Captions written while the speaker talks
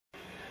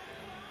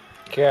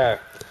Okay,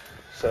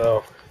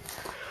 so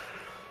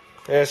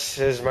this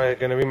is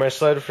gonna be my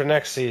sled for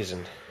next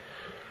season.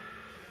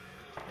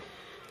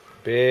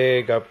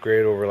 Big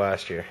upgrade over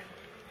last year.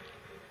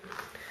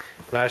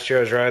 Last year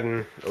I was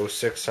riding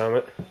 06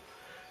 Summit,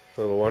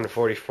 so the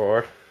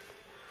 144,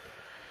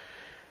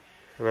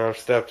 and I've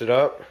stepped it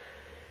up.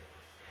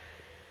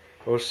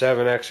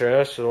 07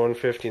 XRS to the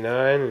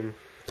 159, and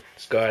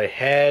it's got a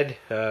head,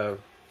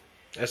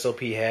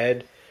 SLP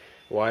head,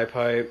 Y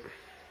pipe,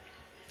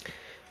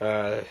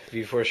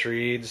 V-Force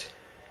reeds,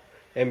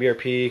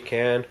 MBRP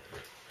can.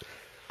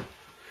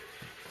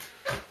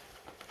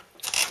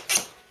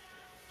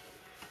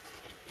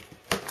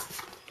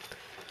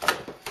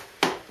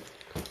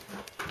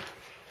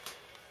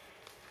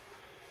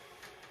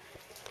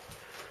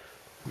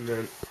 And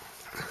then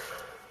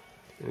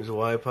there's a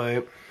Y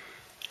pipe.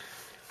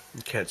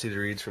 You can't see the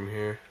reeds from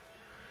here.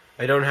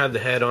 I don't have the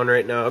head on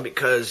right now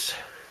because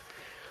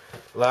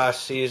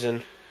last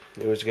season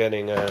it was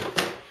getting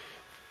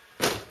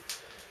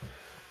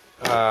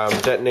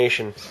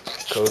detonation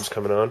codes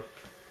coming on.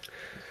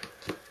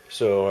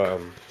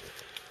 So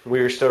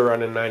we were still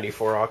running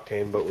 94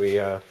 octane, but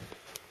we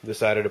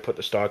decided to put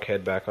the stock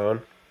head back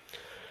on.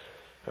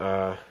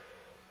 What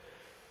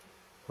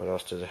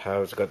else does it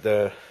have? It's got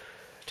the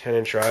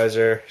 10-inch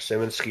riser,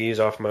 Simmons skis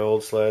off my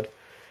old sled.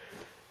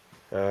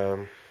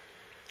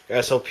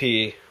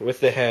 SLP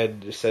with the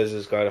head, it says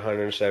it's got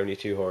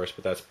 172 horse,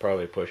 but that's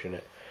probably pushing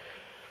it.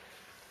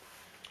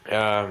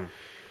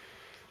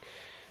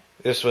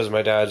 This was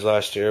my dad's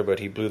last year, but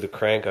he blew the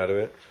crank out of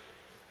it.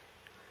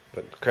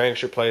 But the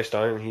crank's replaced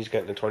on it, and he's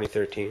getting a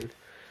 2013.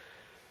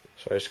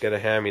 So I just get a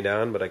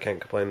hand-me-down, but I can't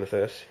complain with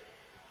this.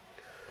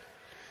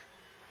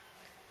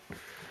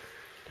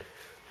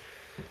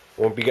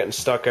 Won't be getting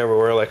stuck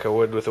everywhere like I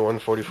would with the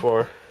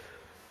 144.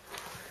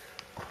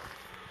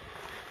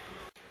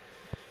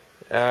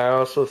 I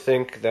also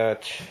think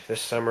that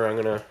this summer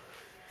I'm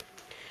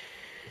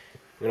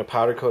gonna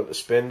powder coat the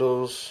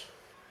spindles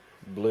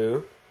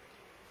blue.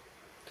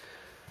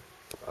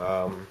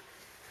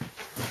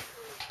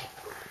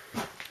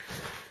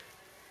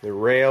 The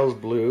rails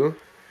blue,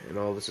 and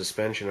all the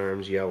suspension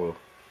arms yellow.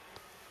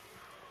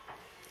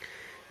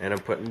 And I'm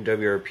putting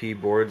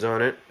WRP boards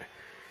on it,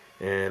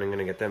 and I'm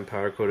gonna get them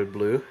powder coated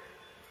blue.